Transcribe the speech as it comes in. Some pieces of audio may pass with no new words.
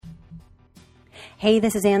Hey,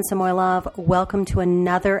 this is Ann Samoylov. Welcome to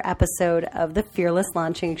another episode of the Fearless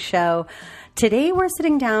Launching Show. Today we're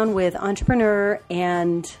sitting down with entrepreneur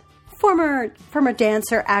and former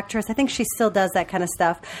dancer, actress. I think she still does that kind of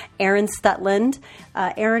stuff. Erin Stutland.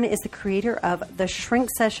 Erin is the creator of the Shrink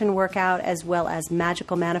Session workout, as well as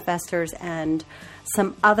Magical Manifestors and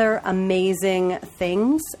some other amazing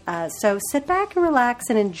things. So sit back and relax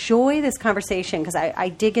and enjoy this conversation, because I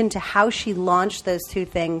dig into how she launched those two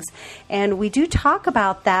things. And we do talk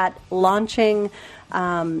about that, launching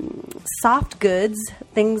soft goods,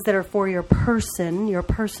 things that are for your person, your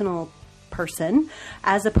personal person,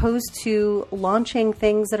 as opposed to launching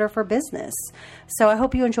things that are for business. So I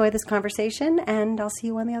hope you enjoy this conversation, and I'll see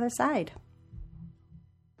you on the other side.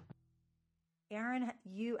 Erin,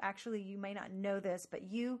 you may not know this, but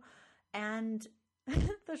you and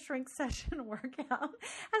the Shrink Session workout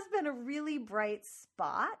has been a really bright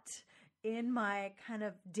spot in my kind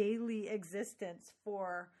of daily existence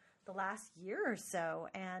for the last year or so.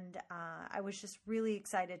 And I was just really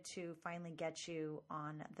excited to finally get you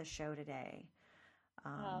on the show today.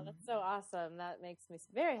 Oh, that's so awesome. That makes me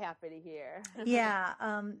very happy to hear. Yeah.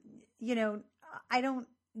 I don't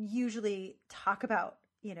usually talk about,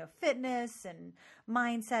 fitness and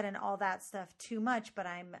mindset and all that stuff too much, but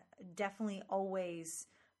I'm definitely always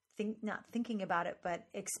not thinking about it, but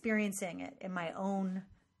experiencing it in my own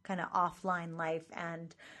kind of offline life.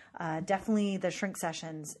 And definitely the Shrink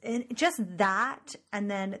Sessions, and just that,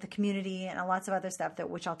 and then the community and lots of other stuff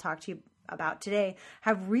which I'll talk to you about today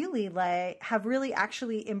have really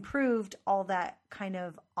actually improved all that kind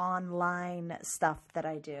of online stuff that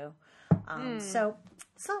I do. So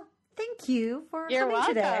thank you for coming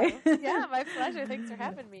today. Yeah, my pleasure. Thanks for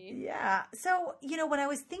having me. Yeah. So, when I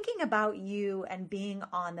was thinking about you and being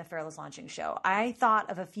on the Fearless Launching Show, I thought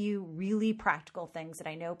of a few really practical things that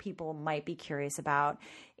I know people might be curious about.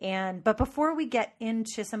 But before we get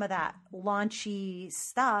into some of that launchy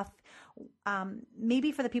stuff,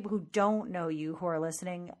 maybe for the people who don't know you, who are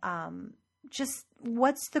listening, just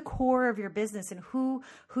what's the core of your business, and who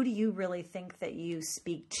do you really think that you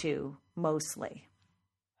speak to mostly?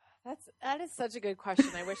 That is such a good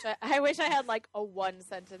question. I wish I had like a one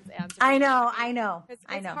sentence answer. I know.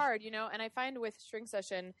 It's hard, and I find with Shrink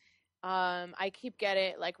Session, I keep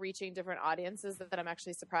getting reaching different audiences that I'm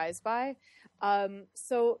actually surprised by.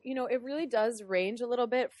 So, it really does range a little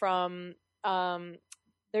bit from,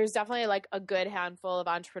 there's definitely a good handful of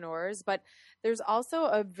entrepreneurs, but there's also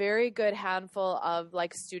a very good handful of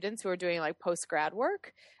students who are doing post-grad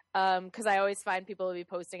work. Because I always find people will be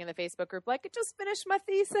posting in the Facebook group, I just finished my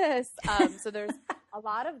thesis. So there's a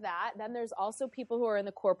lot of that. Then there's also people who are in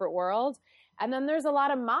the corporate world. And then there's a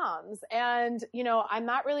lot of moms. And, I'm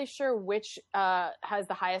not really sure which has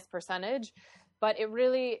the highest percentage, but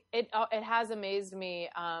it has amazed me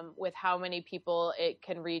with how many people it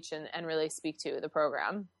can reach and really speak to the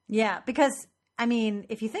program. Yeah, because,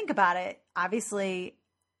 if you think about it, obviously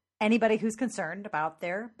anybody who's concerned about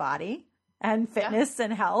their body and fitness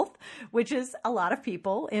and health, which is a lot of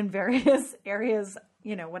people in various areas,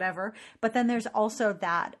 whatever. But then there's also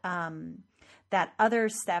that that other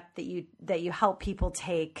step that you help people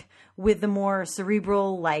take with the more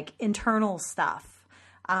cerebral, internal stuff,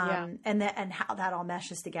 and how that all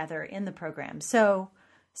meshes together in the program. So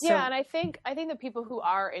yeah, and I think the people who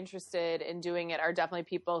are interested in doing it are definitely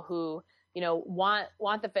people who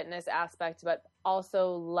want the fitness aspect, but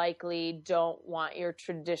also likely don't want your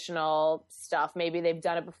traditional stuff. Maybe they've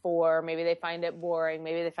done it before. Maybe they find it boring.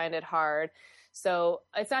 Maybe they find it hard. So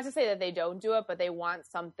it's not to say that they don't do it, but they want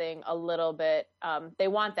something a little bit, they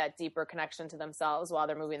want that deeper connection to themselves while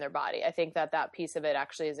they're moving their body. I think that piece of it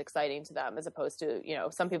actually is exciting to them, as opposed to,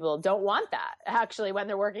 some people don't want that actually when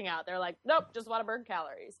they're working out. They're like, nope, just want to burn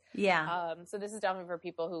calories. Yeah. So this is definitely for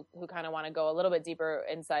people who kind of want to go a little bit deeper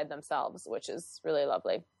inside themselves, which is really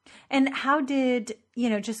lovely. And how did,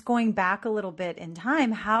 just going back a little bit in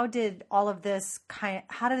time, how did all of this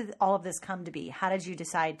come to be? How did you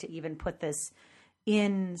decide to even put this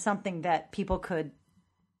in something that people could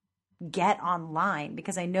get online?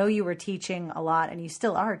 Because I know you were teaching a lot, and you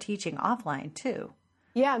still are teaching offline too.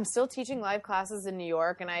 Yeah, I'm still teaching live classes in New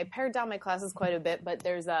York, and I pared down my classes quite a bit, but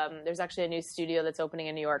there's actually a new studio that's opening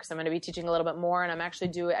in New York, so I'm going to be teaching a little bit more, and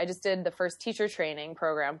I just did the first teacher training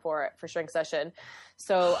program for Shrink Session.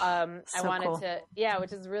 So, I wanted cool.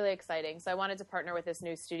 which is really exciting. So I wanted to partner with this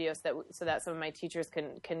new studio so that some of my teachers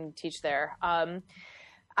can teach there.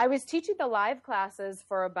 I was teaching the live classes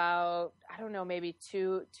for about, maybe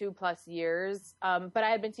two plus years. But I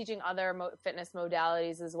had been teaching other fitness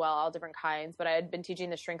modalities as well, all different kinds. But I had been teaching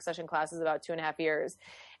the Shrink Session classes about 2.5 years.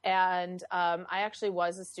 And I actually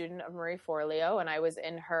was a student of Marie Forleo, and I was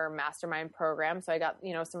in her mastermind program. So I got,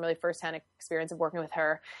 some really firsthand experience of working with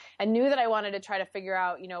her, and knew that I wanted to try to figure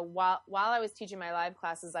out, while I was teaching my live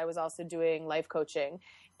classes, I was also doing life coaching.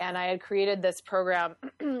 And I had created this program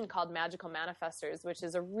called Magical Manifestors, which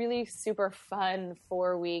is a really super fun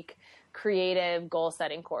 4-week creative goal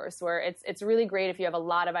setting course where it's really great if you have a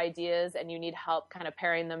lot of ideas and you need help kind of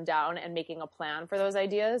paring them down and making a plan for those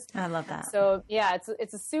ideas. I love that. So yeah,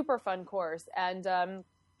 it's a super fun course. And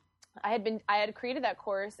I had created that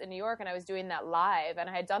course in New York, and I was doing that live, and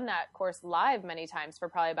I had done that course live many times for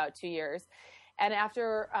probably about 2 years. And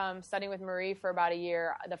after studying with Marie for about a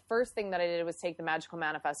year, the first thing that I did was take the Magical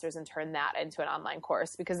Manifestors and turn that into an online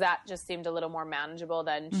course, because that just seemed a little more manageable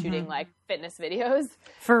than shooting like fitness videos.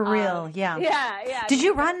 For real, yeah. Yeah. Did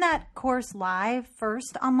you run that course live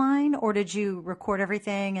first online, or did you record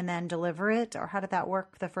everything and then deliver it? Or how did that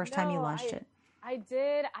work the first time you launched it? I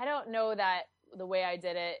did. I don't know that the way I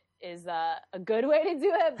did it is a good way to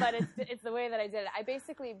do it, but it's the way that I did it. I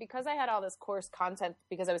basically, because I had all this course content,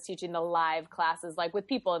 because I was teaching the live classes, like with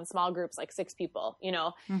people in small groups, like 6 people,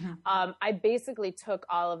 I basically took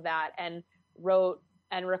all of that and wrote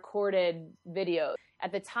and recorded videos.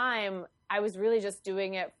 At the time, I was really just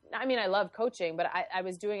doing it. I mean, I love coaching, but I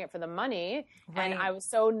was doing it for the money. Right. And I was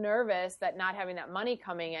so nervous that not having that money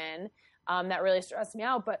coming in, that really stressed me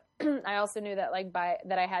out. But I also knew that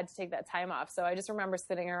that I had to take that time off. So I just remember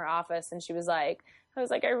sitting in her office, and I was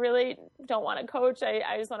like, I really don't want to coach.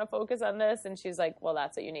 I just want to focus on this. And she's like, well,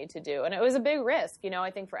 that's what you need to do. And it was a big risk.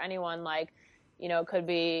 I think for anyone, it could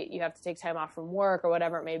be, you have to take time off from work or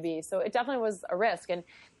whatever it may be. So it definitely was a risk. And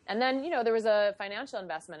then, there was a financial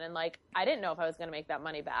investment, and I didn't know if I was going to make that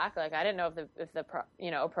money back. I didn't know if the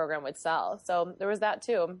program would sell. So there was that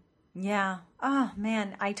too. Yeah. Oh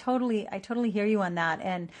man, I totally hear you on that.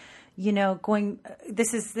 And,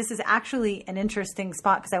 this is actually an interesting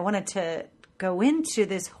spot, because I wanted to go into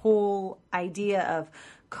this whole idea of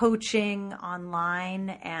coaching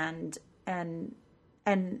online, and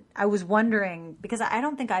I was wondering, because I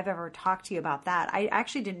don't think I've ever talked to you about that. I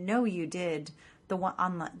actually didn't know you did the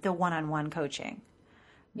one-on-one coaching.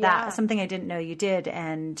 That's something I didn't know you did.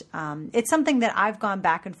 And it's something that I've gone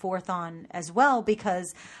back and forth on as well,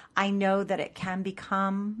 because I know that it can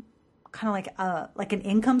become kind of like an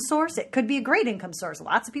income source. It could be a great income source.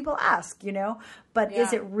 Lots of people ask, but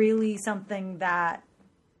is it really something that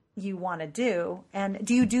you want to do? And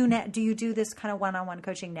do you do this kind of one-on-one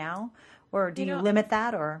coaching now, or do you limit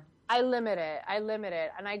that, or? I limit it.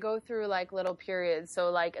 And I go through little periods.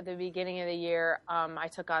 So at the beginning of the year, I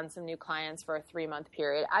took on some new clients for a 3-month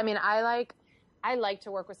period. I mean, I like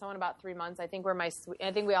to work with someone about 3 months. I think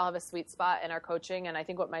we all have a sweet spot in our coaching. And I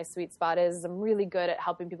think what my sweet spot is I'm really good at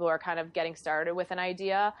helping people who are kind of getting started with an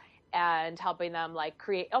idea, and helping them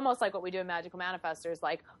create, almost like what we do in Magical Manifestors,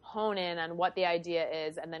 hone in on what the idea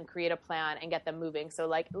is, and then create a plan and get them moving. So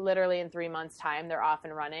literally in 3 months time, they're off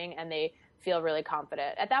and running, and they feel really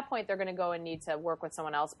confident. At that point, they're going to go and need to work with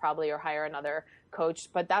someone else probably, or hire another coach.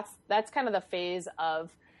 But that's kind of the phase of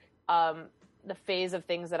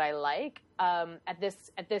things that I like at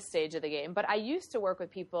this stage of the game. But I used to work with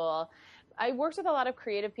people. I worked with a lot of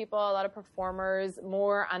creative people, a lot of performers,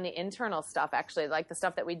 more on the internal stuff, actually, like the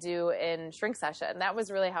stuff that we do in Shrink Session. That was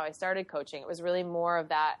really how I started coaching. It was really more of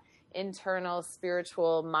that internal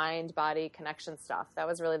spiritual mind-body connection stuff. That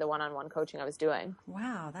was really the one-on-one coaching I was doing.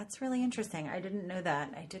 Wow, that's really interesting. I didn't know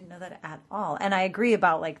that. I didn't know that at all. And I agree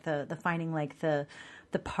about the finding the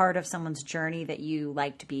part of someone's journey that you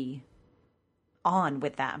like to be on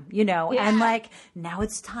with them, and now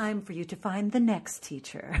it's time for you to find the next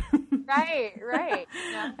teacher. Right.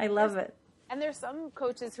 Yeah. I love it. And there's some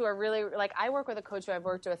coaches who are really, I work with a coach who I've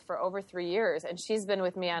worked with for over 3 years, and she's been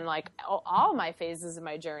with me on all my phases of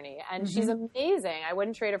my journey, and she's amazing. I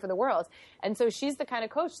wouldn't trade her for the world. And so she's the kind of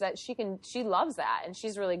coach that she loves that, and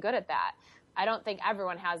she's really good at that. I don't think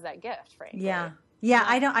everyone has that gift, frankly. Yeah,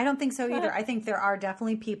 I don't think so either. I think there are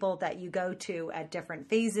definitely people that you go to at different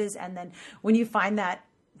phases, and then when you find that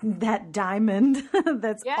diamond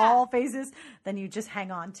that's all phases, then you just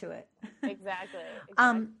hang on to it. Exactly.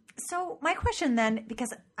 So my question then,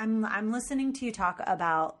 because I'm listening to you talk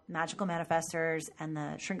about Magical Manifestors and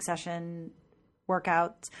the Shrink Session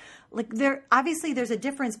workouts, there's a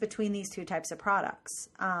difference between these two types of products.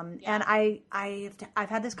 And I've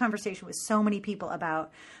had this conversation with so many people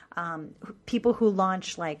about people who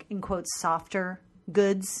launch in quotes softer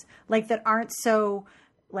goods, that aren't so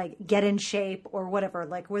like get in shape or whatever,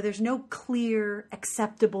 like where there's no clear,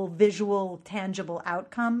 acceptable, visual, tangible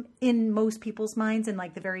outcome in most people's minds in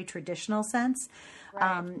like the very traditional sense.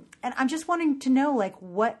 Right. And I'm just wanting to know, like,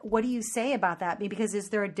 what do you say about that? Because is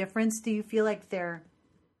there a difference? Do you feel like there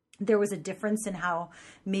was a difference in how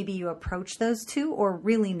maybe you approach those two, or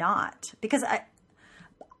really not? Because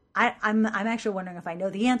I'm actually wondering if I know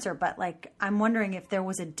the answer, but like, I'm wondering if there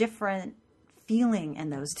was a different feeling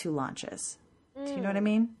in those two launches. Do you know what I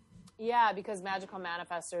mean? Yeah, because Magical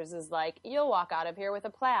Manifestors is like, you'll walk out of here with a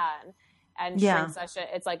plan. And Yeah. Shrink Session,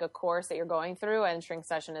 it's like a course that you're going through, and Shrink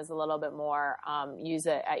Session is a little bit more use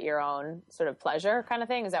it at your own sort of pleasure kind of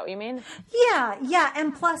thing. Is that what you mean? Yeah.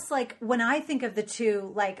 And plus, like, when I think of the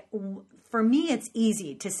two, like, for me, it's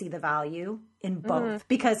easy to see the value in both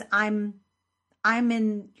because I'm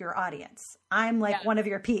in your audience. I'm like one of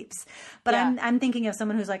your peeps, but I'm thinking of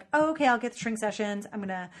someone who's like, oh, okay, I'll get the Shrink Sessions. I'm going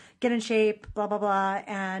to get in shape, blah, blah, blah.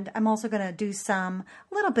 And I'm also going to do a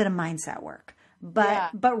little bit of mindset work.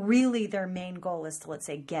 But really their main goal is to, let's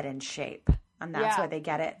say, get in shape. And that's why they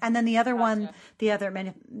get it. And then the other one,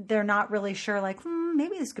 they're not really sure, like,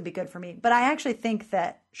 maybe this could be good for me. But I actually think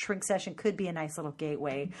that Shrink Session could be a nice little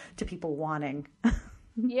gateway to people wanting.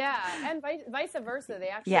 Yeah. And vice versa. They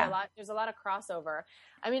actually, there's a lot of crossover.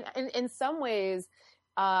 I mean, in some ways,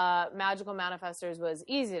 Magical Manifestors was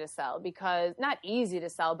easy to sell, because not easy to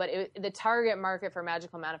sell, but the target market for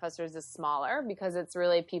Magical Manifestors is smaller, because it's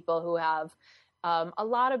really people who have a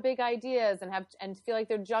lot of big ideas and feel like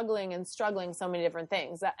they're juggling and struggling so many different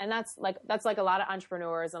things. And that's like a lot of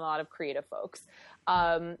entrepreneurs and a lot of creative folks.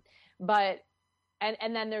 But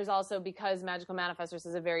then there's also, because Magical Manifestors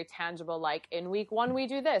is a very tangible, like in week 1, we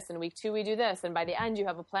do this, and week 2, we do this. And by the end, you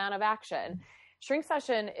have a plan of action. Shrink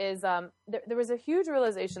Session is, there was a huge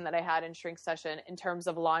realization that I had in Shrink Session in terms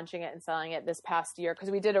of launching it and selling it this past year, because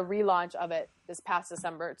we did a relaunch of it this past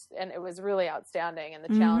December, and it was really outstanding. And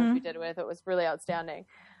the challenge we did with it was really outstanding.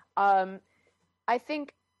 I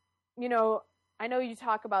think, I know you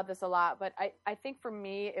talk about this a lot, but I think for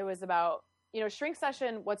me, it was about, Shrink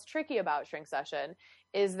Session. What's tricky about Shrink Session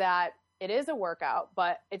is that it is a workout,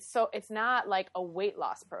 but it's not like a weight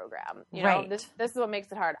loss program. You know, this is what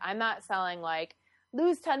makes it hard. I'm not selling like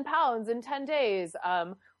lose 10 pounds in 10 days,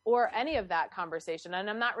 or any of that conversation. And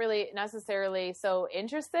I'm not really necessarily so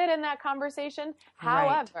interested in that conversation.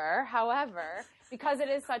 However, because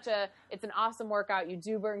it's an awesome workout, you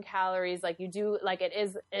do burn calories, like you do, like it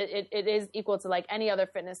is equal to like any other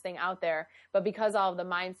fitness thing out there. But because all of the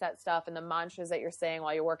mindset stuff and the mantras that you're saying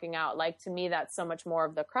while you're working out, like to me, that's so much more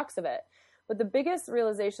of the crux of it. But the biggest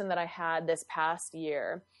realization that I had this past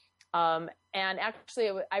year, and actually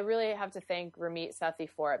I really have to thank Ramit Sethi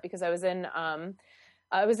for it, because I was in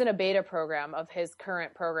a beta program of his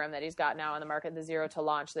current program that he's got now on the market, the Zero to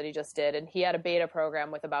Launch that he just did. And he had a beta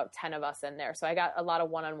program with about 10 of us in there. So I got a lot of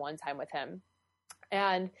one-on-one time with him.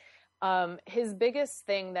 And his biggest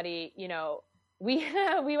thing that we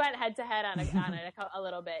went head to head on it a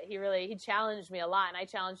little bit. He challenged me a lot, and I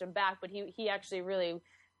challenged him back, but he actually really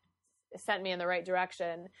sent me in the right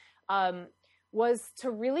direction. Was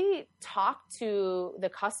to really talk to the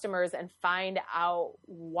customers and find out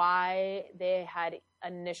why they had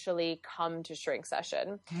initially come to Shrink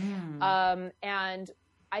Session. And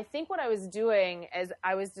I think what I was doing is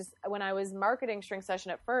when I was marketing Shrink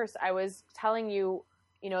Session at first, I was telling you,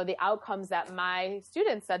 the outcomes that my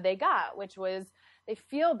students said they got, which was they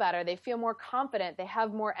feel better, they feel more confident, they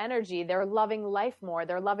have more energy, they're loving life more,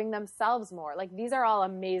 they're loving themselves more. Like, these are all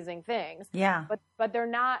amazing things. Yeah. But they're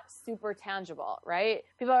not super tangible, right?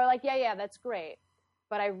 People are like, yeah, that's great,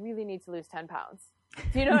 but I really need to lose 10 pounds.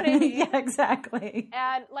 Do you know what I mean? Yeah, exactly.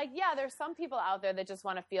 And like, there's some people out there that just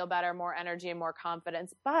want to feel better, more energy and more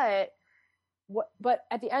confidence, but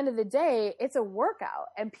at the end of the day, it's a workout,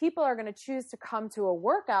 and people are going to choose to come to a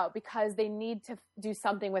workout because they need to do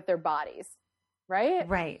something with their bodies.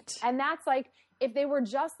 Right. And that's like, if they were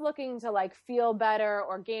just looking to like feel better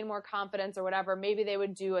or gain more confidence or whatever, maybe they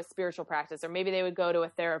would do a spiritual practice, or maybe they would go to a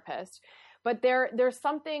therapist. But there's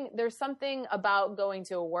something about going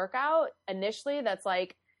to a workout initially that's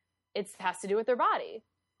like, it has to do with their body.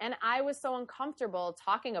 And I was so uncomfortable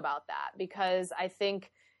talking about that, because I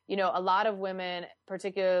think, a lot of women,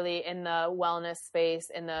 particularly in the wellness space,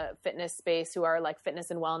 in the fitness space, who are like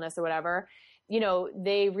fitness and wellness or whatever,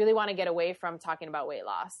 they really want to get away from talking about weight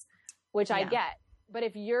loss, which I get. But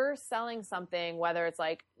if you're selling something, whether it's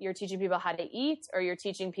like you're teaching people how to eat or you're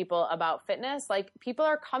teaching people about fitness, like people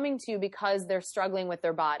are coming to you because they're struggling with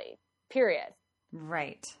their body, period.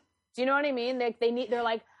 Right. Do you know what I mean? They're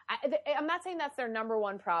like, I'm not saying that's their number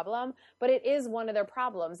one problem, but it is one of their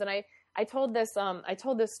problems. And I told this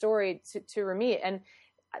story to Ramit, and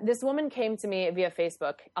this woman came to me via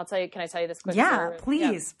Facebook. Can I tell you this quick Yeah, story?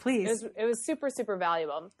 please, please. It was super, super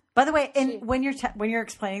valuable. By the way, and when you're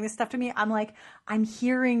explaining this stuff to me, I'm like, I'm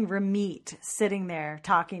hearing Ramit sitting there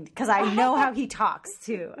talking because I know how he talks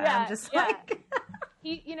too. And I'm just like,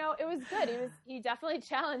 he, it was good. He definitely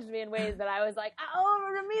challenged me in ways that I was like,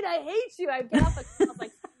 oh, Ramit, I hate you. I get off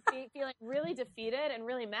like feeling really defeated and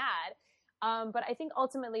really mad. But I think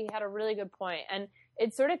ultimately he had a really good point. And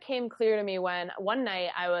it sort of came clear to me when one night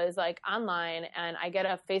I was like online and I get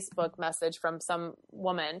a Facebook message from some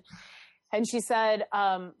woman. And she said,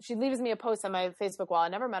 she leaves me a post on my Facebook wall. I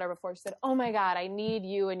never met her before. She said, oh my God, I need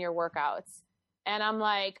you in your workouts. And I'm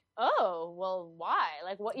like, oh, well, why?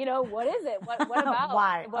 Like, what, what is it? What about?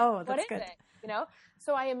 Why? That's what is good. It?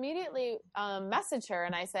 So I immediately messaged her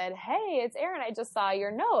and I said, hey, it's Erin. I just saw your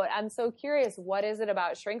note. I'm so curious. What is it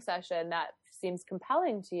about Shrink Session that seems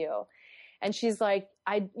compelling to you? And she's like,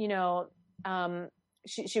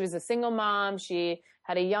 she was a single mom. She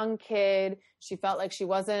had a young kid. She felt like she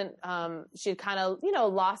wasn't, she'd kind of,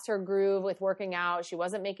 lost her groove with working out. She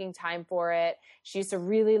wasn't making time for it. She used to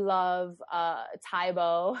really love,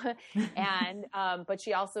 Taibo. And, but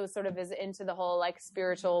she also sort of is into the whole like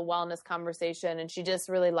spiritual wellness conversation. And she just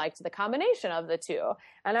really liked the combination of the two.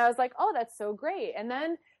 And I was like, oh, that's so great. And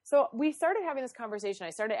then, so we started having this conversation.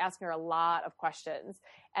 I started asking her a lot of questions.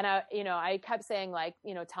 And I kept saying like,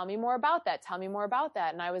 tell me more about that. Tell me more about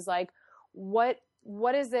that. And I was like, what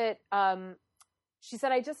is it? She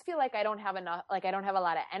said, I just feel like I don't have enough, like I don't have a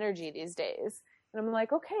lot of energy these days. And I'm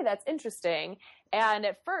like, okay, that's interesting. And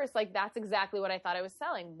at first, like, that's exactly what I thought I was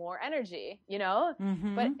selling, more energy,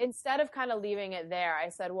 Mm-hmm. But instead of kind of leaving it there, I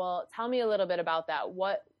said, well, tell me a little bit about that.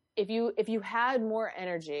 What, if you had more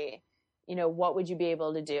energy, what would you be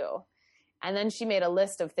able to do? And then she made a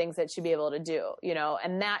list of things that she'd be able to do,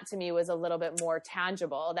 and that to me was a little bit more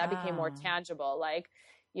tangible. That became more tangible. Like,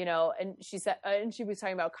 and she said, and she was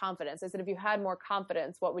talking about confidence. I said, if you had more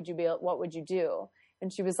confidence, what would you do?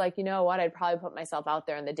 And she was like, you know what? I'd probably put myself out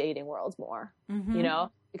there in the dating world more, Mm-hmm.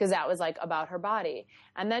 Because that was like about her body.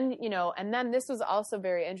 And then, and then this was also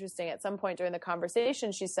very interesting. At some point during the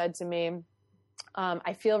conversation, she said to me,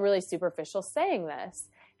 I feel really superficial saying this.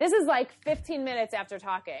 This is like 15 minutes after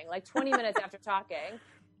talking, like 20 minutes after talking.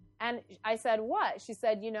 And I said, what? She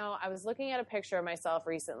said, I was looking at a picture of myself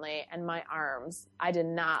recently and my arms, I did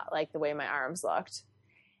not like the way my arms looked.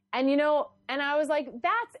 And, and I was like,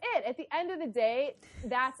 that's it. At the end of the day,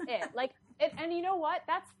 that's it. Like, and you know what?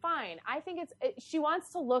 That's fine. I think she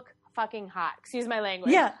wants to look fucking hot. Excuse my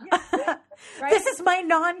language. Yeah. Right? This is my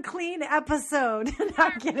non-clean episode.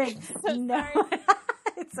 Not kidding. No,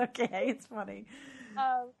 it's okay. It's funny.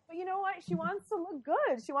 But you know what? She wants to look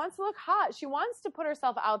good. She wants to look hot. She wants to put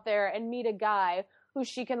herself out there and meet a guy who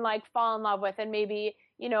she can like fall in love with and maybe,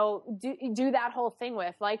 do that whole thing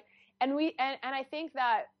with. Like, and I think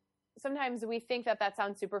that sometimes we think that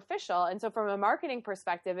sounds superficial. And so from a marketing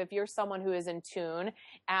perspective, if you're someone who is in tune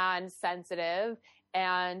and sensitive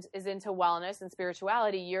and is into wellness and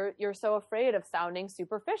spirituality, you're so afraid of sounding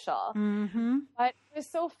superficial. Mm-hmm. But it was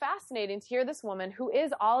so fascinating to hear this woman who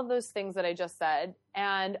is all of those things that I just said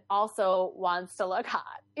and also wants to look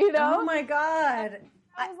hot, Oh my God.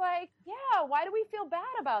 I was like, yeah, why do we feel bad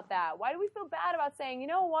about that? Why do we feel bad about saying, you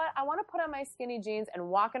know what? I want to put on my skinny jeans and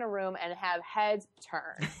walk in a room and have heads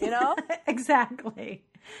turn, Exactly.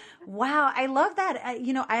 Wow. I love that.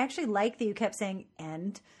 I actually like that you kept saying,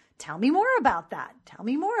 and tell me more about that. Tell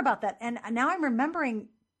me more about that. And now I'm remembering,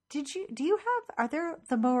 are there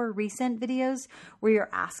the more recent videos where you're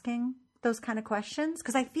asking those kind of questions?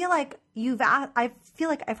 Because I feel like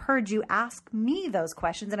I've heard you ask me those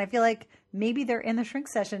questions, and I feel like maybe they're in the Shrink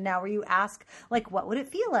Session now, where you ask like, what would it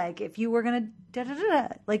feel like if you were gonna da da da?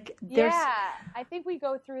 Like, there's... Yeah, I think we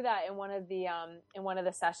go through that in one of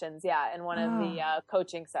the sessions. Yeah, in one of the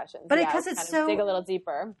coaching sessions. But because it's so dig a little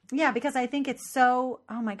deeper. Yeah, because I think it's so.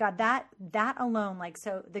 Oh my God, that alone, like,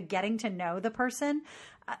 so the getting to know the person.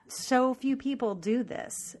 So few people do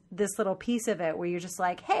this little piece of it where you're just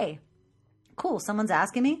like, hey, cool, someone's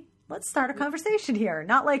asking me. Let's start a conversation here.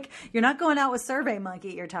 Not like you're not going out with Survey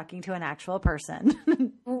Monkey. You're talking to an actual person.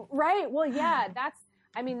 Right. Well, yeah, that's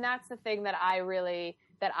the thing that I really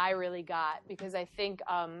got, because I think,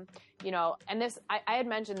 and this, I had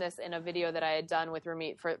mentioned this in a video that I had done with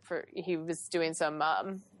Ramit for he was doing some,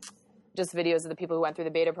 just videos of the people who went through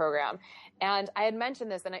the beta program. And I had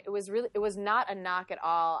mentioned this, and it was not a knock at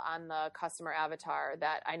all on the customer avatar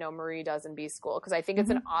that I know Marie does in B School, because I think it's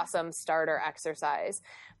an awesome starter exercise.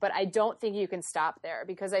 But I don't think you can stop there,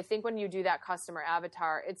 because I think when you do that customer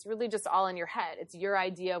avatar, it's really just all in your head. It's your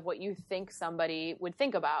idea of what you think somebody would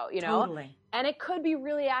think about, Totally. And it could be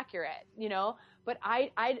really accurate, But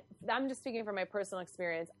I'm just speaking from my personal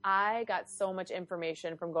experience. I got so much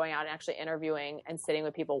information from going out and actually interviewing and sitting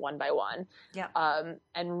with people one by one,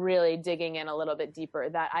 and really digging in a little bit deeper,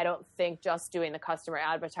 that I don't think just doing the customer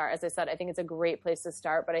avatar, as I said, I think it's a great place to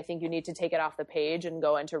start, but I think you need to take it off the page and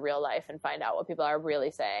go into real life and find out what people are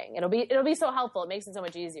really saying. It'll be so helpful. It makes it so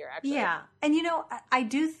much easier, actually. Yeah. And I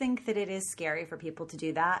do think that it is scary for people to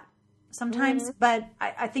do that sometimes, but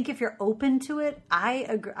I think if you're open to it,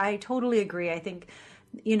 I totally agree. I think,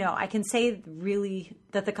 I can say really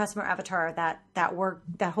that the customer avatar,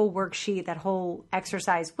 that whole worksheet, that whole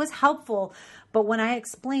exercise was helpful. But when I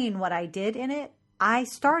explain what I did in it, I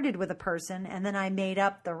started with a person and then I made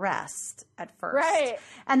up the rest at first. Right.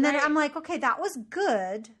 And then I'm like, okay, that was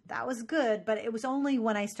good. But it was only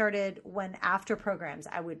when after programs,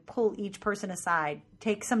 I would pull each person aside,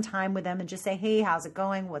 take some time with them and just say, hey, how's it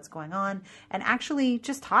going? What's going on? And actually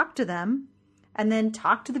just talk to them. And then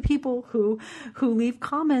talk to the people who leave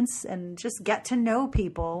comments, and just get to know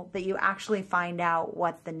people, that you actually find out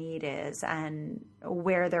what the need is and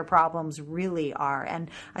where their problems really are. And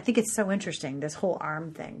I think it's so interesting, this whole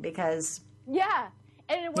arm thing, because... Yeah.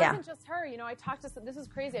 And it wasn't just her. This is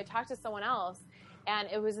crazy. I talked to someone else, and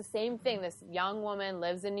it was the same thing. This young woman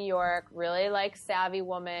lives in New York, really savvy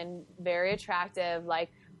woman, very attractive,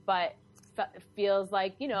 but feels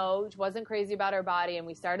like, wasn't crazy about her body. And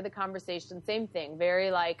we started the conversation, same thing, very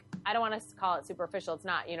I don't want to call it superficial. It's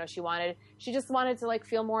not, she just wanted to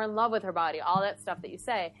feel more in love with her body, all that stuff that you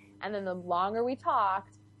say. And then the longer we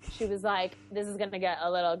talked, she was like, this is going to get a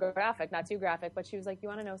little graphic, not too graphic, but she was like, you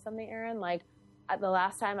want to know something, Erin? The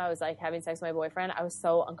last time I was having sex with my boyfriend, I was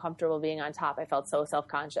so uncomfortable being on top. I felt so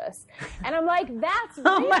self-conscious. And I'm like, that's real.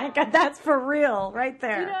 Oh my God, that's for real right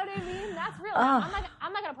there. You know what I mean? That's real.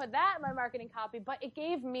 I'm not going to put that in my marketing copy, but it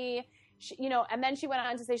gave me, and then she went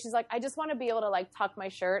on to say, she's like, I just want to be able to tuck my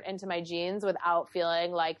shirt into my jeans without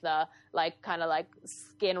feeling the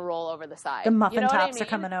skin roll over the side. The muffin tops are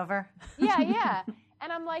coming over. Yeah.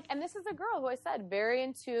 And I'm like, and this is a girl who I said very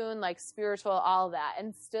in tune, spiritual, all that,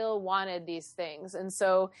 and still wanted these things. And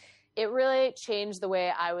so it really changed the way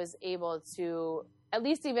I was able to, at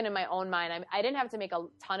least even in my own mind, I didn't have to make a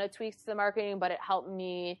ton of tweaks to the marketing, but it helped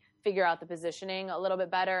me figure out the positioning a little bit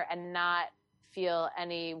better and not feel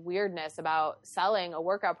any weirdness about selling a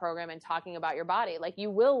workout program and talking about your body. You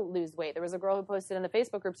will lose weight. There was a girl who posted in the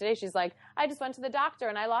Facebook group today. She's like, I just went to the doctor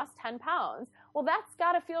and I lost 10 pounds. Well, that's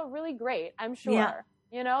got to feel really great, I'm sure. Yeah.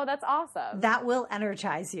 That's awesome. That will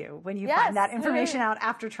energize you when you find that information out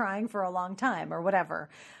after trying for a long time or whatever.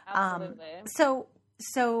 Absolutely.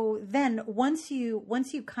 So then once you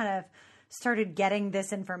kind of started getting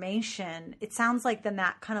this information, it sounds like then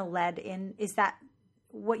that kind of led in. Is that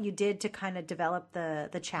what you did to kind of develop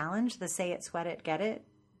the challenge, the Say It, Sweat It, Get It?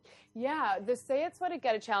 Yeah, the Say It, Sweat It,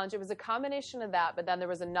 Get It challenge, it was a combination of that, but then there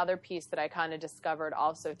was another piece that I kind of discovered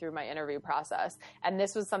also through my interview process. And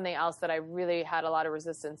this was something else that I really had a lot of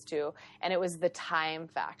resistance to, and it was the time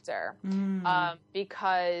factor.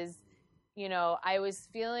 Because, I was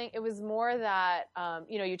feeling, it was more that,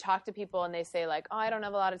 you talk to people and they say oh, I don't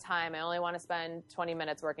have a lot of time. I only want to spend 20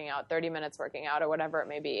 minutes working out, 30 minutes working out, or whatever it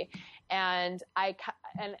may be. And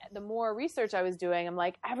the more research I was doing, I'm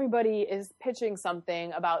like, everybody is pitching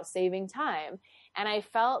something about saving time. And I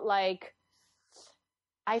felt like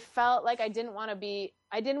I didn't want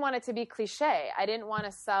it to be cliche. I didn't want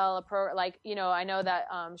to sell a I know that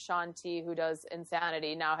Shaun T, who does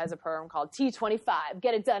Insanity, now has a program called T25,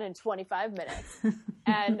 get it done in 25 minutes.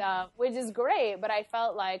 And which is great, but I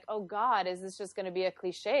felt like, oh God, is this just going to be a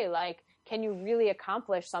cliche? Can you really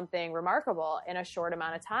accomplish something remarkable in a short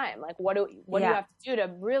amount of time? What do you have to do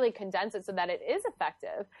to really condense it so that it is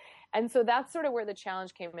effective? And so that's sort of where the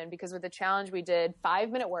challenge came in, because with the challenge we did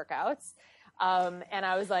 5-minute workouts. And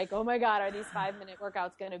I was like, oh my God, are these 5-minute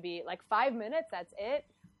workouts going to be 5 minutes? That's it.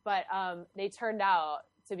 But they turned out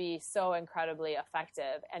to be so incredibly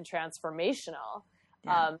effective and transformational.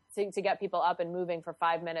 To get people up and moving for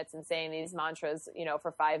 5 minutes and saying these mantras,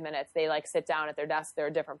 for 5 minutes, they sit down at their desk, they're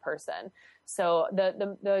a different person. So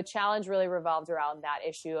the challenge really revolved around that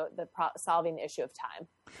issue, solving the issue of time.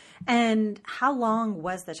 And how long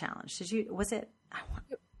was the challenge? It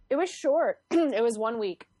was short. It was 1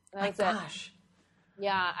 week. My gosh.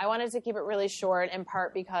 Yeah, I wanted to keep it really short, in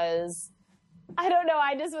part because I don't know,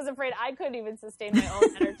 I just was afraid I couldn't even sustain my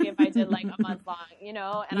own energy if I did a month long, and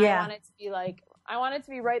I wanted to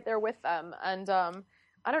be right there with them. And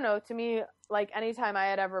I don't know, to me, anytime I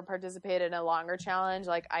had ever participated in a longer challenge,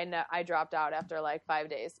 I dropped out after 5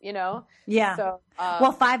 days, Yeah. So,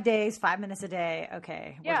 5 days, 5 minutes a day.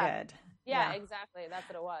 Okay. We're good. Yeah, exactly. That's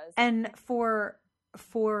what it was. And for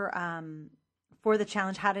the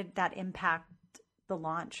challenge, how did that impact the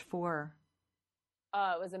launch for?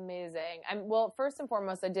 It was amazing. Well, first and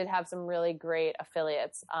foremost, I did have some really great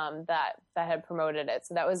affiliates that had promoted it.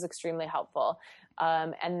 So that was extremely helpful.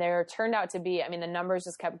 And there turned out to be, the numbers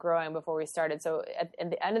just kept growing before we started. So at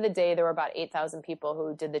the end of the day, there were about 8,000 people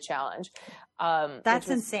who did the challenge. That's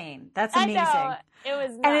insane. That's amazing. I know. It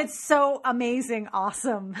was nuts. And it's so amazing.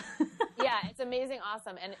 Awesome. Yeah, it's amazing.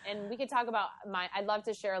 Awesome. And we could talk about I'd love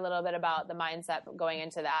to share a little bit about the mindset going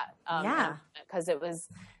into that. Because it was,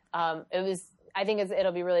 I think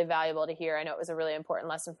it'll be really valuable to hear. I know it was a really important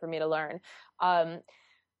lesson for me to learn.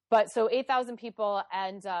 But so 8,000 people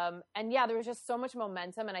and yeah, there was just so much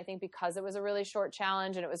momentum. And I think because it was a really short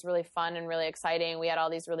challenge and it was really fun and really exciting, we had all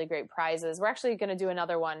these really great prizes. We're actually going to do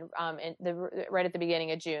another one right at the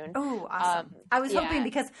beginning of June. Oh, awesome. I was hoping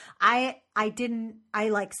because I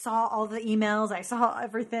saw all the emails, I saw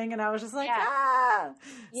everything, and I was just like, I'm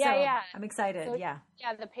excited. So, yeah,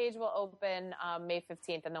 the page will open May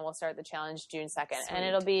 15th, and then we'll start the challenge June 2nd. Sweet. And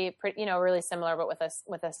it'll be pretty, really similar, but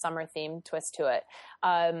with a summer theme twist to it.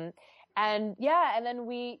 And then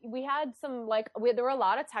we had some there were a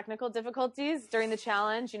lot of technical difficulties during the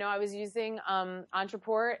challenge. I was using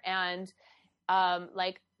Entreport and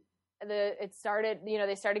they started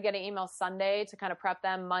getting emails Sunday to kind of prep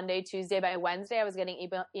them Monday, Tuesday. By Wednesday, I was getting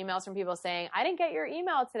emails from people saying, I didn't get your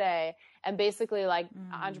email today. And basically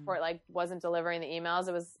Entreport wasn't delivering the emails.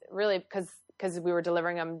 It was really because we were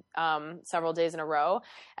delivering them several days in a row.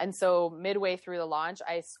 And so midway through the launch,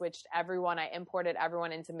 I switched everyone. I imported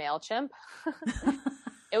everyone into MailChimp.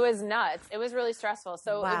 It was nuts. It was really stressful.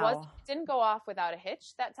 So It didn't go off without a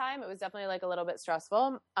hitch that time. It was definitely a little bit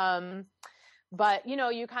stressful. But,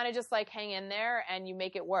 you kind of just hang in there and you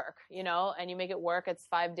make it work, and you make it work. It's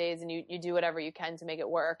 5 days and you do whatever you can to make it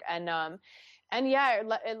work.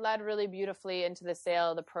 It led really beautifully into the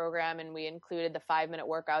sale of the program. And we included the 5-minute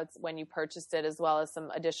workouts when you purchased it, as well as some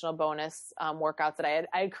additional bonus workouts that I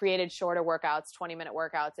had created, shorter workouts, 20-minute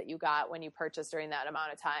workouts that you got when you purchased during that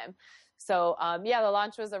amount of time. So, the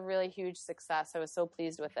launch was a really huge success. I was so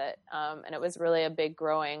pleased with it. And it was really a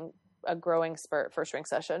growing spurt for Shrink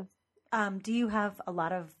Session. Do you have a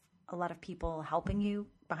lot of people helping you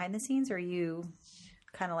behind the scenes? Or are you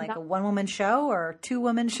kind of a 1-woman show or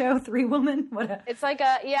 2-woman show, 3-woman? It's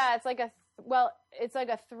it's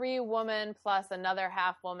a 3-woman plus another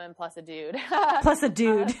half-woman plus a dude. Plus a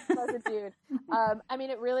dude.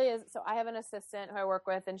 It really is. So I have an assistant who I work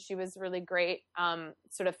with, and she was really great,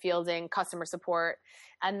 sort of fielding customer support.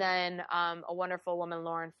 And then a wonderful woman,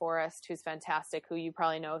 Lauren Forrest, who's fantastic, who you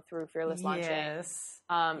probably know through Fearless Launching. Yes.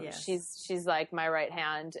 She's like my right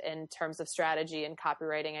hand in terms of strategy and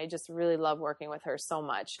copywriting. I just really love working with her so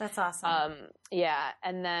much. That's awesome.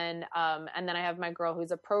 And then I have my girl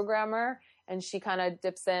who's a programmer, and she kind of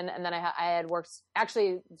dips in. And then I had worked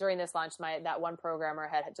actually during this launch. That one programmer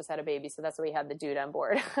had just had a baby, so that's why we had the dude on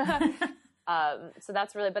board. So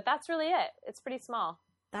that's really it. It's pretty small.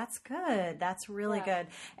 That's good. That's really good.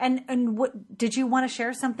 And what did you want to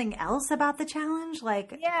share something else about the challenge?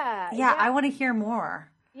 I want to hear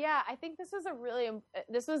more. Yeah, I think this was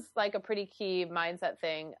a pretty key mindset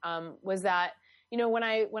thing. Was that, when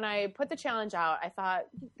I put the challenge out, I thought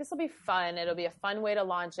this will be fun. It'll be a fun way to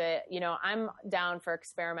launch it. I'm down for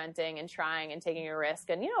experimenting and trying and taking a risk.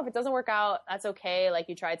 And, if it doesn't work out, that's okay.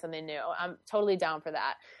 You tried something new. I'm totally down for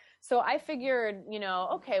that. So I figured,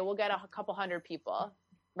 okay, we'll get a couple hundred people,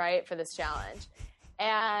 right, for this challenge.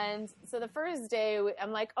 And so the first day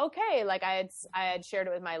I'm okay, I had shared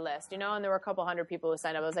it with my list, and there were a couple hundred people who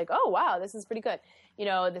signed up. I was like, oh, wow, this is pretty good.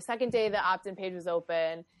 The second day the opt-in page was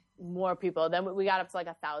open, more people. Then we got up to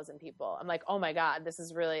 1,000 people. I'm like, oh my God,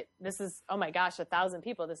 oh my gosh, 1,000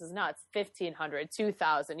 people. This is nuts. 1,500,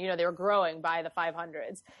 2,000, they were growing by the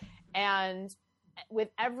 500s. And with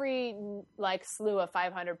every slew of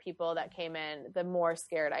 500 people that came in, the more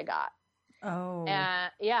scared I got. Oh.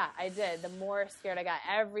 Yeah, I did. The more scared I got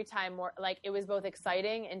every time, more it was both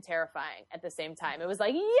exciting and terrifying at the same time. It was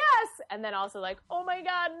yes, and then also oh my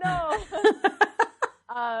God, no.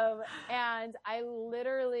 And I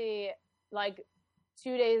literally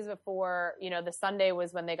 2 days before, the Sunday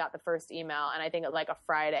was when they got the first email, and I think a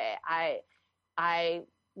Friday, I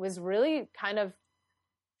was really kind of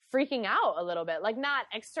freaking out a little bit, not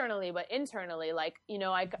externally, but internally.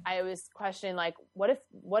 I was questioning, what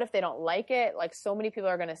if they don't like it? So many people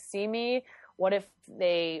are going to see me. What if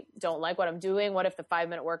they don't like what I'm doing? What if the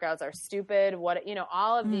 5-minute workouts are stupid?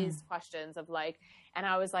 All of these questions of and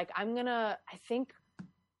I was I'm going to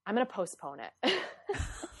postpone it.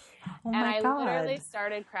 Oh and my I God. literally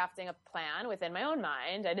started crafting a plan within my own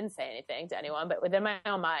mind. I didn't say anything to anyone, but within my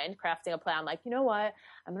own mind, crafting a plan like, you know what?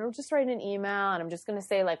 I'm going to just write an email and I'm just going to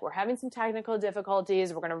say like, we're having some technical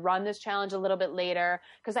difficulties. We're going to run this challenge a little bit later.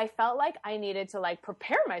 Cause I felt like I needed to like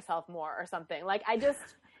prepare myself more or something. Like I just,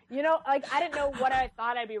 you know, like I didn't know what I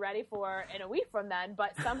thought I'd be ready for in a week from then,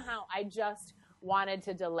 but somehow I just wanted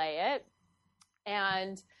to delay it.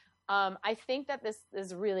 And I think that this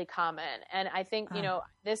is really common. And I think, you know,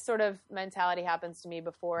 this sort of mentality happens to me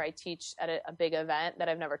before I teach at a big event that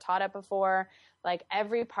I've never taught at before. Like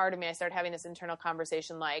every part of me, I started having this internal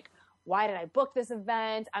conversation like, why did I book this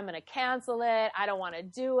event? I'm going to cancel it. I don't want to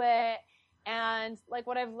do it. And like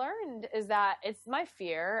what I've learned is that it's my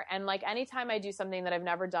fear. And like anytime I do something that I've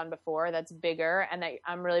never done before that's bigger and that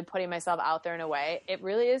I'm really putting myself out there in a way, it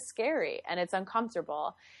really is scary and it's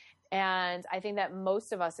uncomfortable. And I think that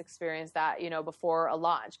most of us experience that, you know, before a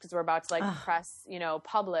launch because we're about to like press, you know,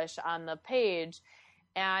 publish on the page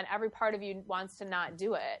and every part of you wants to not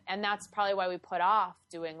do it. And that's probably why we put off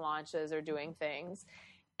doing launches or doing things.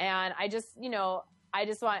 And I just, you know, I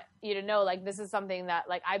just want you to know, like, this is something that,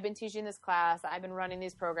 like, I've been teaching this class, I've been running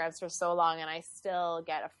these programs for so long, and I still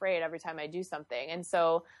get afraid every time I do something. And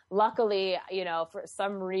so luckily, you know, for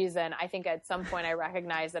some reason, I think at some point I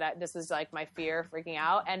recognized that this was like my fear freaking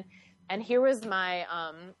out. And here was my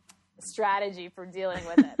strategy for dealing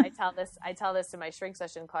with it. I tell this to my shrink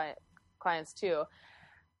session clients too.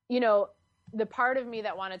 You know, the part of me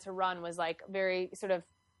that wanted to run was like very sort of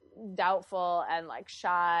doubtful and like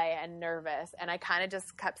shy and nervous. And I kind of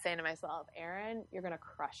just kept saying to myself, Erin, you're going to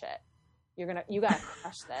crush it. You got to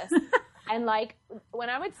crush this. And like, when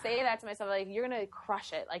I would say that to myself, like, you're going to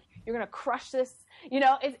crush it. Like, you're going to crush this, you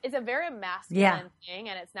know, it's a very masculine thing.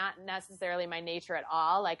 And it's not necessarily my nature at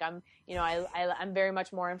all. Like I'm, you know, I'm very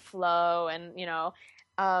much more in flow and, you know,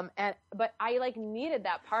 but I like needed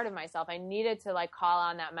that part of myself. I needed to like call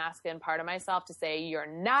on that masculine part of myself to say, you're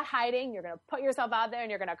not hiding. You're going to put yourself out there and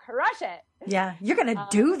you're going to crush it. Yeah. You're going to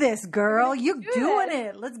do this, girl. You're doing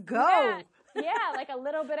it. Let's go. Yeah. Like a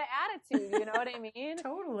little bit of attitude. You know what I mean?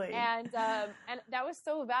 Totally. And that was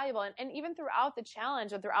so valuable. And even throughout the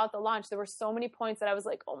challenge and throughout the launch, there were so many points that I was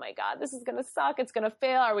like, oh my God, this is going to suck. It's going to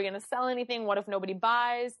fail. Are we going to sell anything? What if nobody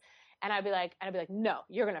buys? And I'd be like, no,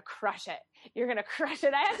 you're going to crush it. You're going to crush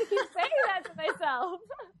it. I have to keep saying that to myself.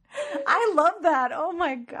 I love that. Oh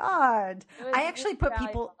my God. I actually put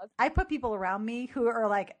people around me who are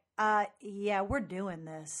like, yeah, we're doing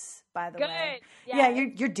this, by the way. Yeah,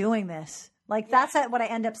 you're doing this. Like that's what I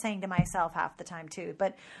end up saying to myself half the time too.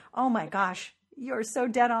 But oh my gosh, you're so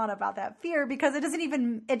dead on about that fear because it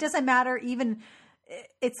doesn't matter even.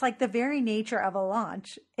 It's like the very nature of a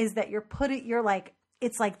launch is that you're like,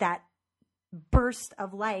 it's like that burst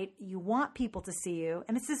of light. You want people to see you.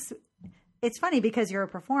 And it's funny because you're a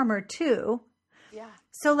performer too. Yeah.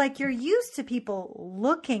 So like you're used to people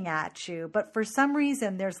looking at you, but for some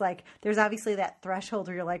reason there's obviously that threshold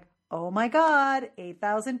where you're like, oh my God,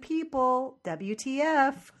 8,000 people,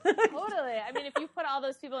 WTF. Totally. I mean, if you put all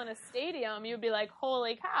those people in a stadium, you'd be like,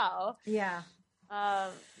 holy cow. Yeah.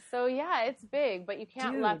 So yeah, it's big, but you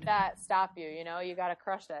can't let that stop you. You know, you got to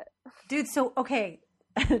crush it. Dude. So, okay.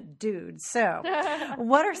 Dude. So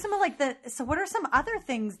what are some other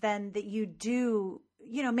things then that you do,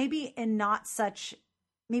 you know, maybe in not such,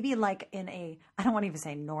 maybe like in a, I don't want to even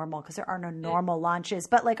say normal because there are no normal launches,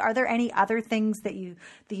 but like, are there any other things that you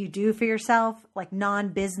do for yourself, like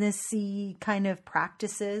non-businessy kind of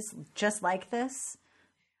practices just like this?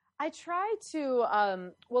 I try to,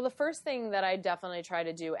 well, the first thing that I definitely try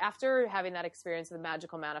to do after having that experience with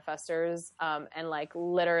Magical Manifestors and like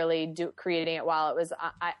literally creating it while it was,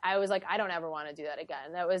 I was like, I don't ever want to do that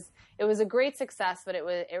again. It was a great success, but it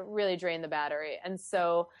really drained the battery. And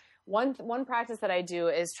so one practice that I do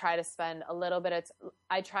is try to spend a little bit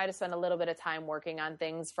of time working on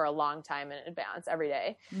things for a long time in advance every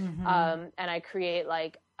day. Mm-hmm. And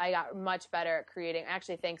I got much better at creating,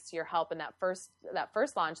 actually, thanks to your help in that first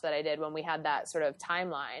launch that I did when we had that sort of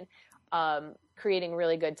timeline, creating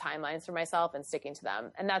really good timelines for myself and sticking to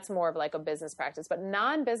them. And that's more of like a business practice, but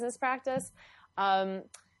non-business practice.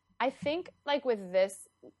 I think like with this,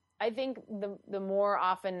 I think the more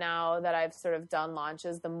often now that I've sort of done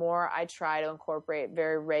launches, the more I try to incorporate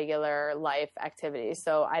very regular life activities.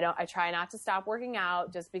 So I try not to stop working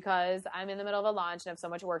out just because I'm in the middle of a launch and have so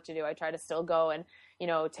much work to do. I try to still go and, you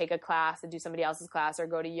know, take a class and do somebody else's class or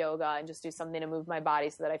go to yoga and just do something to move my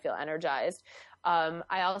body so that I feel energized.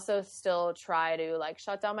 I also still try to like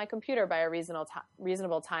shut down my computer by a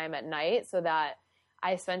reasonable time at night so that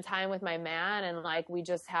I spend time with my man and like we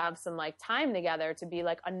just have some like time together to be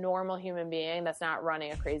like a normal human being that's not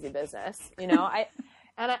running a crazy business, you know.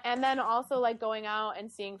 And then also like going out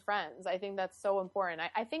and seeing friends. I think that's so important.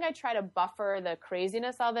 I think I try to buffer the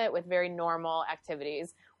craziness of it with very normal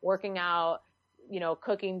activities, working out,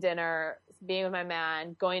 cooking dinner, being with my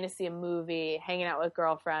man, going to see a movie, hanging out with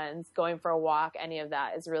girlfriends, going for a walk. Any of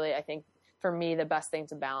that is really, I think, for me, the best thing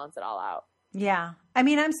to balance it all out. Yeah. I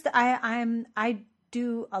mean, I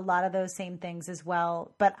do a lot of those same things as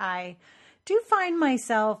well, but I do find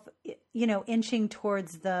myself, inching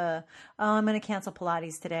towards I'm going to cancel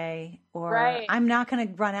Pilates today, or right. I'm not going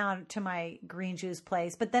to run out to my green juice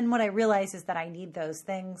place. But then what I realize is that I need those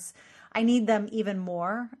things. I need them even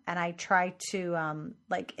more. And I try to,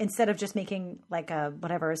 instead of just making like a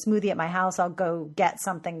smoothie at my house, I'll go get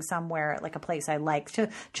something somewhere, like a place I like, to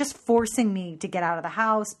just forcing me to get out of the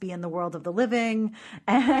house, be in the world of the living,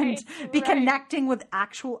 and be connecting with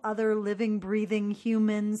actual other living, breathing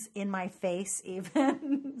humans in my face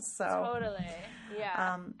even. So totally.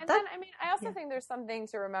 Yeah. I also think there's something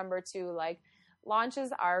to remember too, like, launches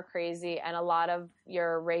are crazy and a lot of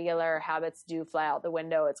your regular habits do fly out the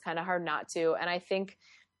window. It's kind of hard not to. And I think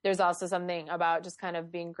there's also something about just kind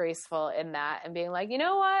of being graceful in that and being like, you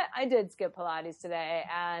know what? I did skip Pilates today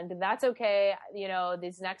and that's okay.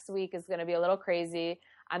 This next week is going to be a little crazy.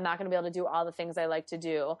 I'm not going to be able to do all the things I like to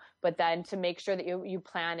do, but then to make sure that you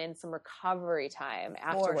plan in some recovery time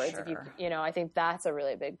afterwards. Sure. If I think that's a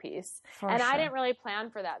really big piece. I didn't really plan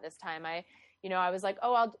for that this time. I was like,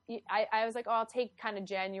 I'll take kind of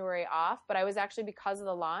January off, but I was actually, because of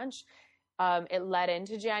the launch, it led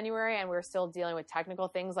into January and we were still dealing with technical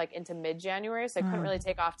things like into mid-January. So I couldn't really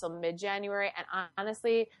take off till mid-January. And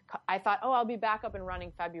honestly, I thought, I'll be back up and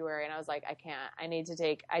running February. And I was like, I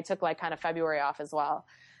can't, I took like kind of February off as well.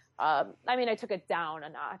 I took it down a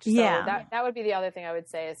notch. So that would be the other thing I would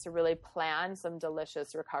say, is to really plan some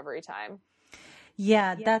delicious recovery time.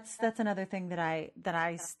 Yeah, that's another thing that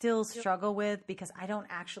I still struggle with, because I don't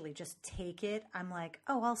actually just take it. I'm like,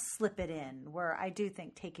 I'll slip it in, where I do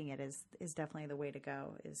think taking it is definitely the way to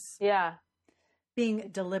go, is being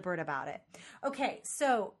deliberate about it. Okay,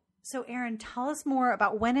 so Erin, tell us more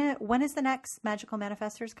about when is the next Magical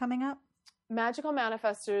Manifestors coming up? Magical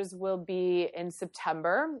Manifestors will be in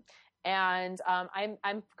September. And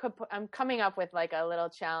I'm coming up with like a little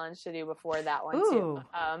challenge to do before that one too.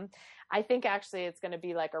 I think actually it's going to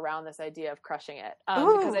be like around this idea of crushing it.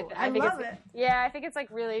 Because I think love it. Yeah, I think it's like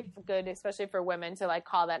really good, especially for women, to like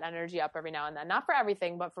call that energy up every now and then. Not for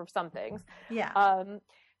everything, but for some things. Yeah.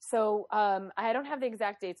 So I don't have the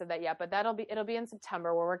exact dates of that yet, but it'll be in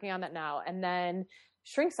September. We're working on that now, and then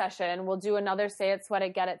Shrink Session, we'll do another Say It, Sweat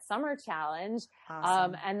It, Get It summer challenge.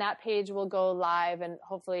 Awesome. And that page will go live, and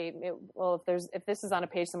hopefully if this is on a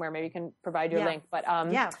page somewhere, maybe you can provide your link, but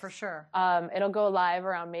yeah, for sure. It'll go live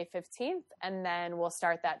around May 15th, and then we'll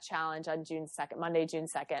start that challenge on Monday, June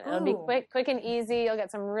 2nd. It'll be quick and easy. You'll get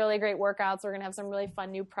some really great workouts. We're going to have some really fun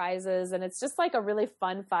new prizes, and it's just like a really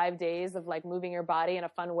fun 5 days of like moving your body in a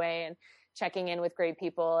fun way and checking in with great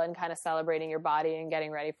people and kind of celebrating your body and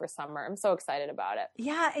getting ready for summer. I'm so excited about it.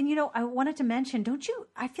 Yeah. And, I wanted to mention,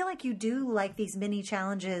 I feel like you do like these mini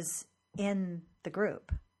challenges in the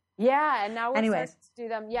group. Yeah. And now we're starting to do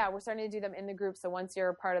them. Yeah. We're starting to do them in the group. So once you're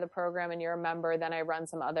a part of the program and you're a member, then I run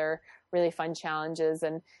some other really fun challenges.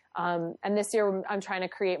 And this year I'm trying to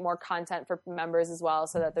create more content for members as well,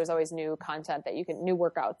 so that there's always new content new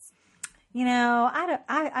workouts.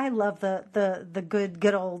 I love the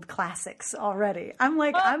good old classics already. I'm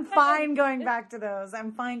like, I'm fine going back to those.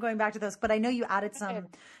 But I know you added some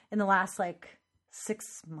in the last like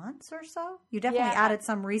 6 months or so. You definitely added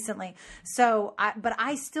some recently. So, but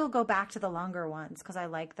I still go back to the longer ones because I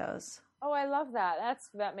like those. Oh, I love that.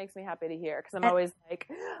 That makes me happy to hear, because I'm always like,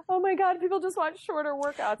 oh my God, people just want shorter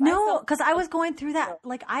workouts. No, because I was going through that.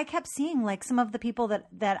 Like, I kept seeing like some of the people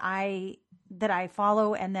that I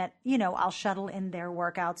follow, and that, I'll shuttle in their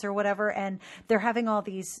workouts or whatever. And they're having all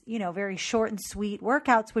these, very short and sweet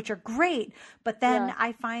workouts, which are great. But then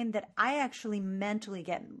I find that I actually mentally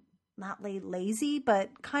get not lazy,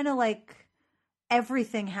 but kind of like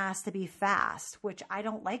everything has to be fast, which I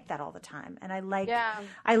don't like that all the time. And I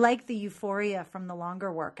like the euphoria from the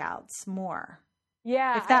longer workouts more.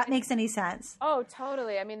 Yeah. If that makes any sense. Oh,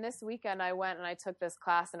 totally. I mean, this weekend I went and I took this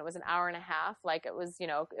class, and it was an hour and a half. Like, it was,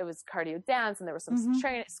 it was cardio dance, and there was some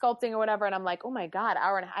training, sculpting or whatever. And I'm like, oh my God,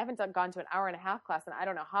 I haven't gone to an hour and a half class in I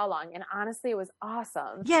don't know how long. And honestly, it was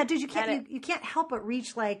awesome. Yeah, dude, you can't help but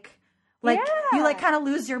reach you like kind of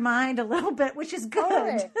lose your mind a little bit, which is good.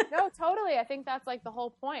 Totally. No, totally. I think that's like the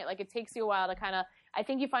whole point. Like, it takes you a while to I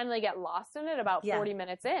think you finally get lost in it about 40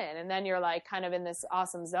 minutes in, and then you're like kind of in this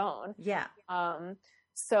awesome zone. Yeah.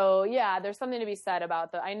 So yeah, there's something to be said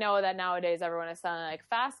about I know that nowadays everyone is selling like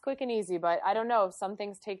fast, quick, and easy, but I don't know. Some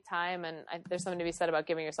things take time, and there's something to be said about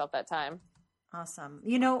giving yourself that time. Awesome.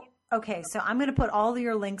 Okay, so I'm going to put all of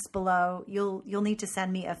your links below. You'll need to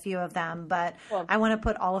send me a few of them, but cool. I want to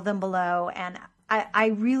put all of them below. And I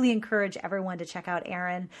really encourage everyone to check out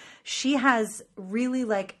Erin. She has really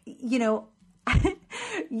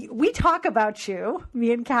we talk about you,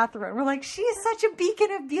 me and Catherine. We're like, she is such a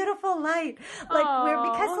beacon of beautiful light.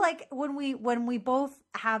 Because when we both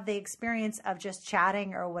have the experience of just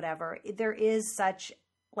chatting or whatever, there is such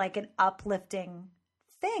like an uplifting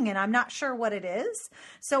thing, and I'm not sure what it is.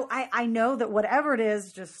 So I know that whatever it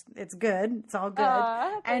is, just it's good. It's all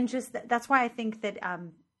good. And just that's why I think that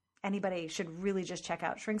anybody should really just check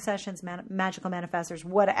out Shrink Sessions, Magical Manifestors,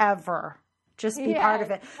 whatever. Just be part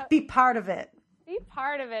of it. Be part of it. Be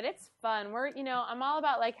part of it. It's fun. I'm all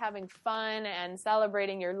about like having fun and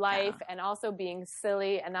celebrating your life and also being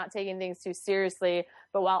silly and not taking things too seriously,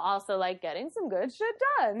 but while also like getting some good shit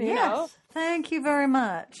done, you know? Thank you very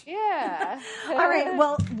much. Yeah. All right.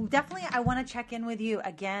 Well, definitely I want to check in with you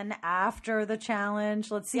again after the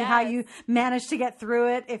challenge. Let's see how you managed to get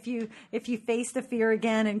through it. If you faced the fear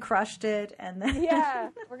again and crushed it, and then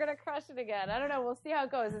we're going to crush it again. I don't know. We'll see how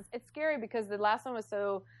it goes. It's scary because the last one was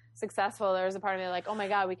so successful. There was a part of me like, oh my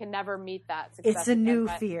God, we can never meet that success. It's a new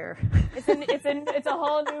fear. It's a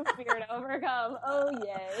whole new fear to overcome. Oh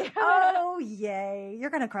yay. Oh yay. You're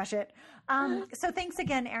going to crush it. So thanks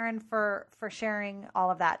again, Erin, for sharing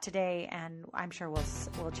all of that today. And I'm sure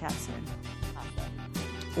we'll chat soon.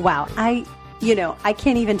 Awesome. Wow. I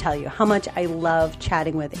can't even tell you how much I love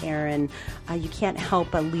chatting with Erin. You can't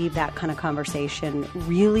help but leave that kind of conversation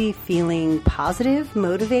really feeling positive,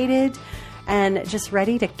 motivated, and just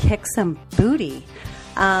ready to kick some booty.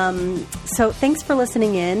 So thanks for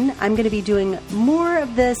listening in. I'm going to be doing more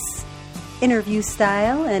of this interview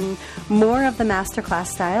style and more of the masterclass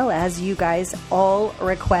style, as you guys all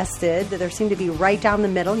requested. There seem to be right down the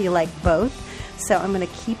middle. You like both. So I'm going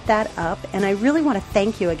to keep that up. And I really want to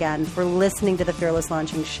thank you again for listening to the Fearless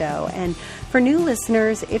Launching Show. And for new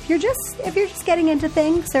listeners, if you're just getting into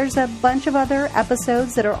things, there's a bunch of other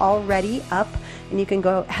episodes that are already up. And you can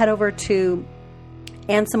head over to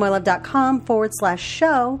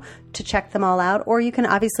AnnSamoilov.com/show to check them all out. Or you can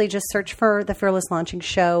obviously just search for the Fearless Launching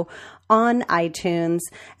Show on iTunes.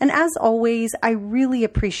 And as always, I really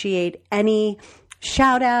appreciate any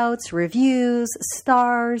shout outs, reviews,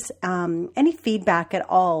 stars, any feedback at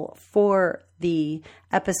all for the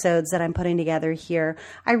episodes that I'm putting together here.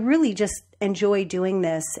 I really just enjoy doing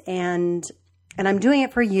this, and I'm doing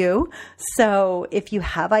it for you. So if you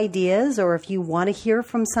have ideas, or if you want to hear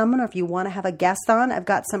from someone, or if you want to have a guest on, I've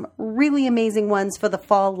got some really amazing ones for the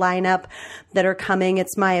fall lineup that are coming.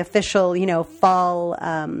 It's my official, fall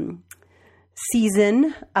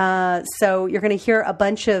season. So you're going to hear a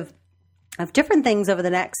bunch of different things over the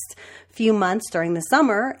next few months during the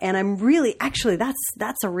summer. And I'm really, actually,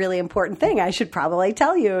 that's a really important thing I should probably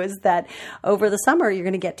tell you, is that over the summer, you're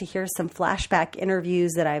going to get to hear some flashback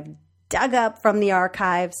interviews that I've dug up from the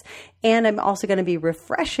archives. And I'm also going to be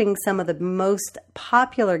refreshing some of the most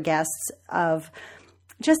popular guests of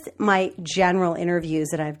just my general interviews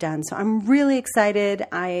that I've done. So I'm really excited.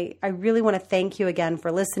 I really want to thank you again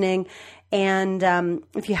for listening. And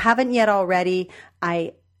if you haven't yet already,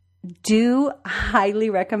 I do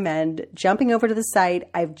highly recommend jumping over to the site.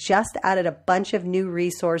 I've just added a bunch of new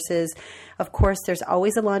resources. Of course, there's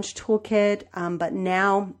always a launch toolkit, but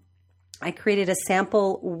now I created a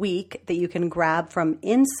sample week that you can grab from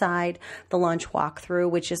inside the launch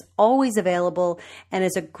walkthrough, which is always available and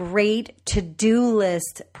is a great to-do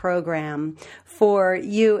list program for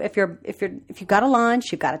you. If you've got a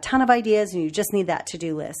launch, you've got a ton of ideas, and you just need that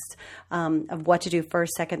to-do list of what to do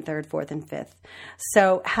first, second, third, fourth, and fifth.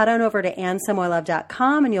 So head on over to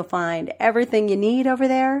AnnSamoilov.com and you'll find everything you need over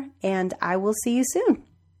there. And I will see you soon.